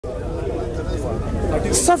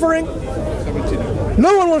suffering.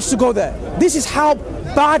 No one wants to go there. This is how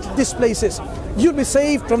bad this place is. You'll be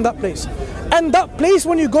saved from that place. And that place,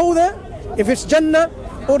 when you go there, if it's Jannah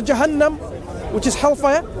or Jahannam, which is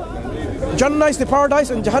hellfire, Jannah is the paradise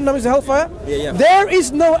and Jahannam is the hellfire, there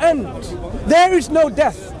is no end. There is no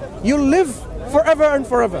death. You live forever and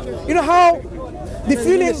forever. You know how the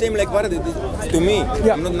feeling... the same like to me.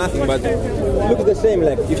 I'm not nothing, but look at the same.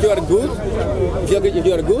 Like if you are good, if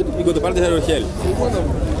you are good, you go to paradise or hell.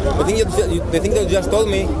 The thing that you just told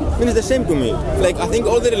me means the same to me. Like I think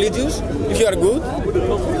all the religions, if you are good,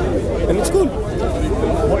 then it's cool.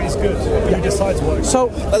 What is good? Who decides what is good? So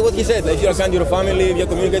that's what he said. Like, if you are kind to your family, if you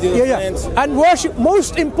communicate with your friends. And worship,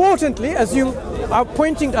 most importantly, as you are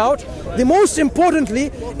pointing out, the most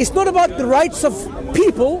importantly, it's not about the rights of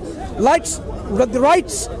people, but the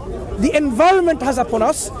rights the environment has upon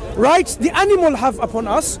us, rights the animal have upon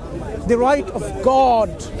us, the right of God.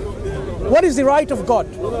 What is the right of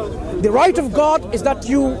God? The right of God is that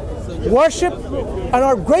you worship and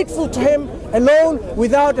are grateful to Him alone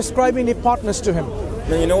without ascribing any partners to Him.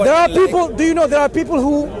 Now, you know what there are people, do you know there are people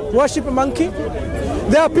who worship a monkey?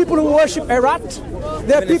 There are people who worship a rat.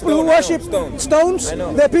 There are people who worship stones.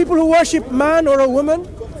 There are people who worship man or a woman.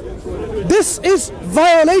 This is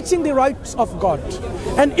violating the rights of God.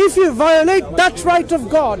 And if you violate that right of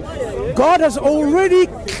God, God has already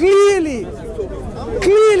clearly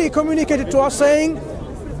communicated to us saying,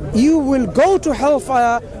 you will go to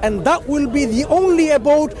hellfire and that will be the only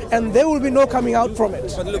abode and there will be no coming out from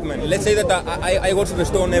it. But look, man, let's say that I worship a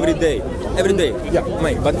stone every day. Yeah.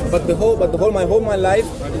 Mate, but my whole life,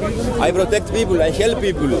 I protect people, I help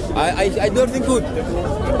people, I do everything good,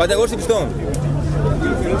 but I worship stone.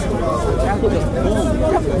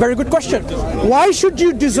 Very good question. Why should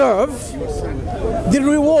you deserve the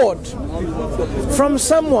reward from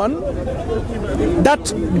someone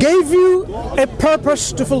that gave you a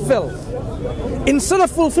purpose to fulfill? Instead of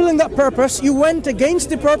fulfilling that purpose, you went against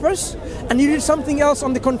the purpose and you did something else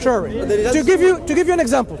on the contrary. To give you an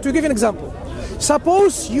example,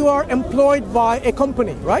 suppose you are employed by a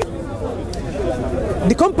company, right?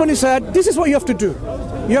 The company said, this is what you have to do.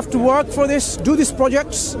 You have to work for this, do these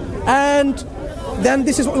projects, and then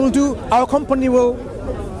this is what we'll do. Our company will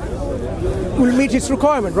meet its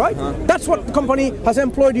requirement, right? That's what the company has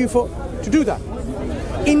employed you for, to do that.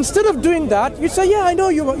 Instead of doing that, you say, yeah, I know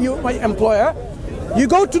you're my employer. You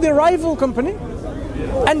go to the rival company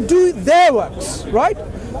and do their works, right?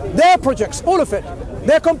 Their projects, all of it.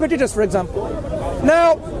 Their competitors, for example.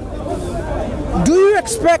 Now, do you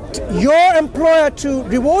expect your employer to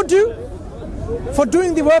reward you for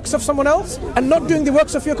doing the works of someone else and not doing the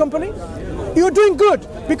works of your company? You're doing good,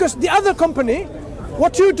 because the other company,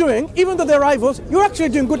 what you're doing, even though they're rivals, you're actually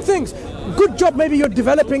doing good things. Good job, maybe you're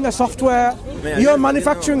developing a software, you're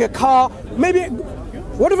manufacturing a car, maybe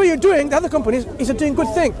whatever you're doing, the other company is doing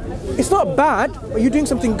good thing. It's not bad, but you're doing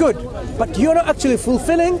something good, but you're not actually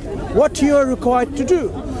fulfilling what you're required to do.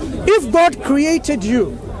 If God created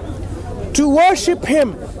you to worship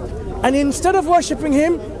Him, and instead of worshiping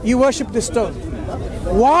Him, you worship the stone,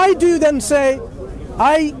 why do you then say,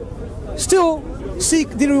 I still seek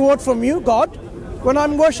the reward from you, God, when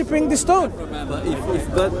I'm worshipping the stone? But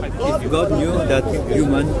if God knew that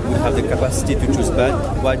human would have the capacity to choose bad,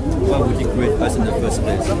 why would He create us in the first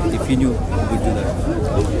place? If He knew He would do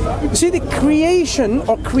that. You see, the creation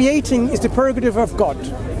or creating is the prerogative of God.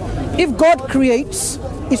 If God creates,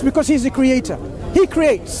 it's because He's the creator. He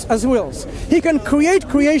creates as wills. He can create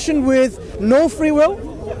creation with no free will.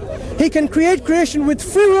 He can create creation with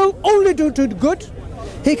free will only to do good.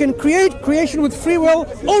 He can create creation with free will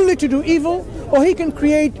only to do evil. Or He can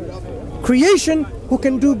create creation who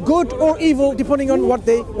can do good or evil depending on what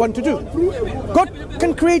they want to do. God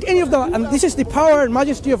can create any of that, and this is the power and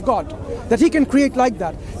majesty of God, that He can create like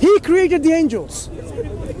that. He created the angels.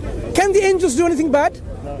 Can the angels do anything bad?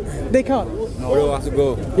 They can't. No, we have to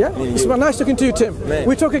go. Yeah? It's nice talking to you, Tim. Man.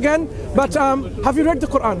 We talk again, but have you read the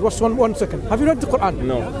Quran? Just one second. Have you read the Quran?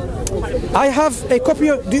 No. I have a copy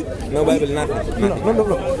of... No Bible, nothing. No.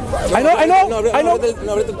 I know. No,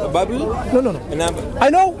 read the Bible? No. I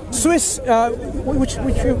know Swiss, where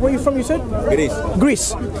are you from, you said?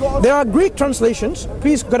 Greece. There are Greek translations.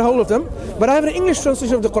 Please get a hold of them. But I have an English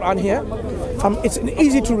translation of the Quran here. It's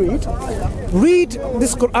easy to read. Read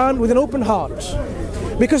this Quran with an open heart.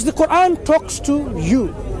 Because the Quran talks to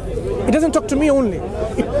you. It doesn't talk to me only.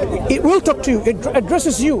 It will talk to you. It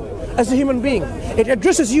addresses you as a human being. It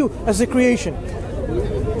addresses you as a creation.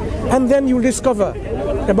 And then you'll discover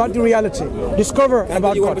about the reality. Discover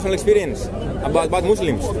about your God. personal experience about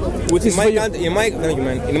Muslims. which in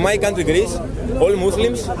my country, Greece, all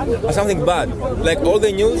Muslims are something bad. Like all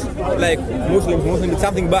the news, like Muslims, it's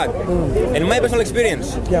something bad. And my personal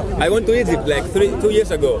experience, I went to Egypt like 2 years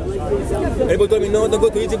ago. Everybody told me, no, don't go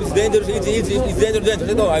to Egypt, it's dangerous, it's dangerous. I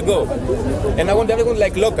said, no, I go. And I want everything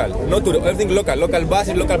like local, not to everything local. Local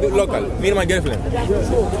buses, local, me and my girlfriend.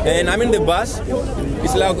 And I'm in the bus.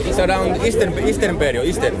 It's around Eastern period,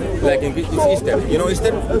 like it's Eastern. You know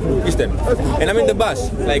Eastern? And I'm in the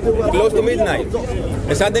bus, like close to midnight.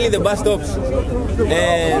 And suddenly the bus stops.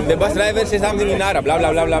 And the bus driver says something in Arab, blah,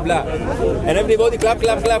 blah, blah, blah, blah. And everybody clap,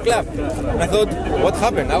 clap, clap, clap. And I thought, what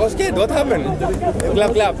happened? I was scared, what happened?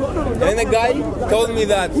 Clap, clap. And then the guy told me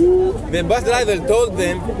that the bus driver told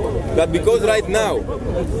them that because right now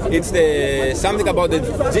it's something about the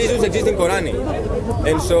Jesus existing Quran.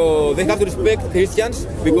 And so they have to respect Christians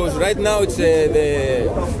because right now it's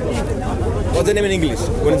what's the name in English?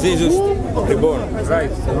 When Jesus reborn.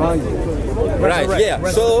 Right, yeah.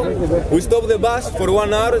 So we stopped the bus for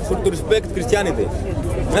 1 hour to respect Christianity.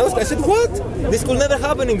 And I said, what? This could never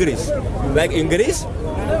happen in Greece. Like in Greece,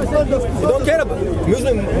 you don't care about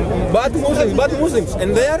bad Muslims.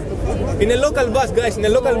 And there, in a local bus, guys, in a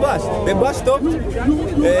local bus, the bus stopped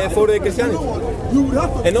for Christianity.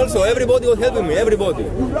 And also, everybody was helping me, everybody.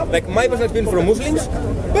 Like my personal experience from Muslims,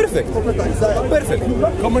 perfect.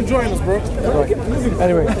 Come and join us, bro.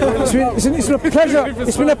 Anyway, it's been a pleasure.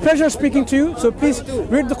 It's been a pleasure speaking to you. So please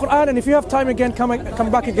read the Quran, and if you have time again, come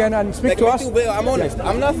back again and speak to us. I'm honest.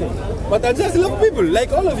 I'm nothing, but I just love people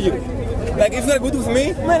like all of you. Like if you're good with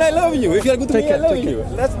me, man, I love you. If you're good with me, I love you.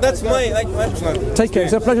 That's my personal. Take care.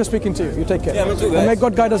 It's a pleasure speaking to you. You take care. Yeah, me too, guys. And may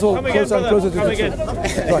God guide us all closer and closer to the truth.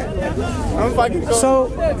 Right. So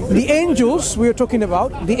the angels we are talking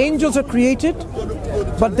about, the angels are created,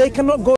 but they cannot go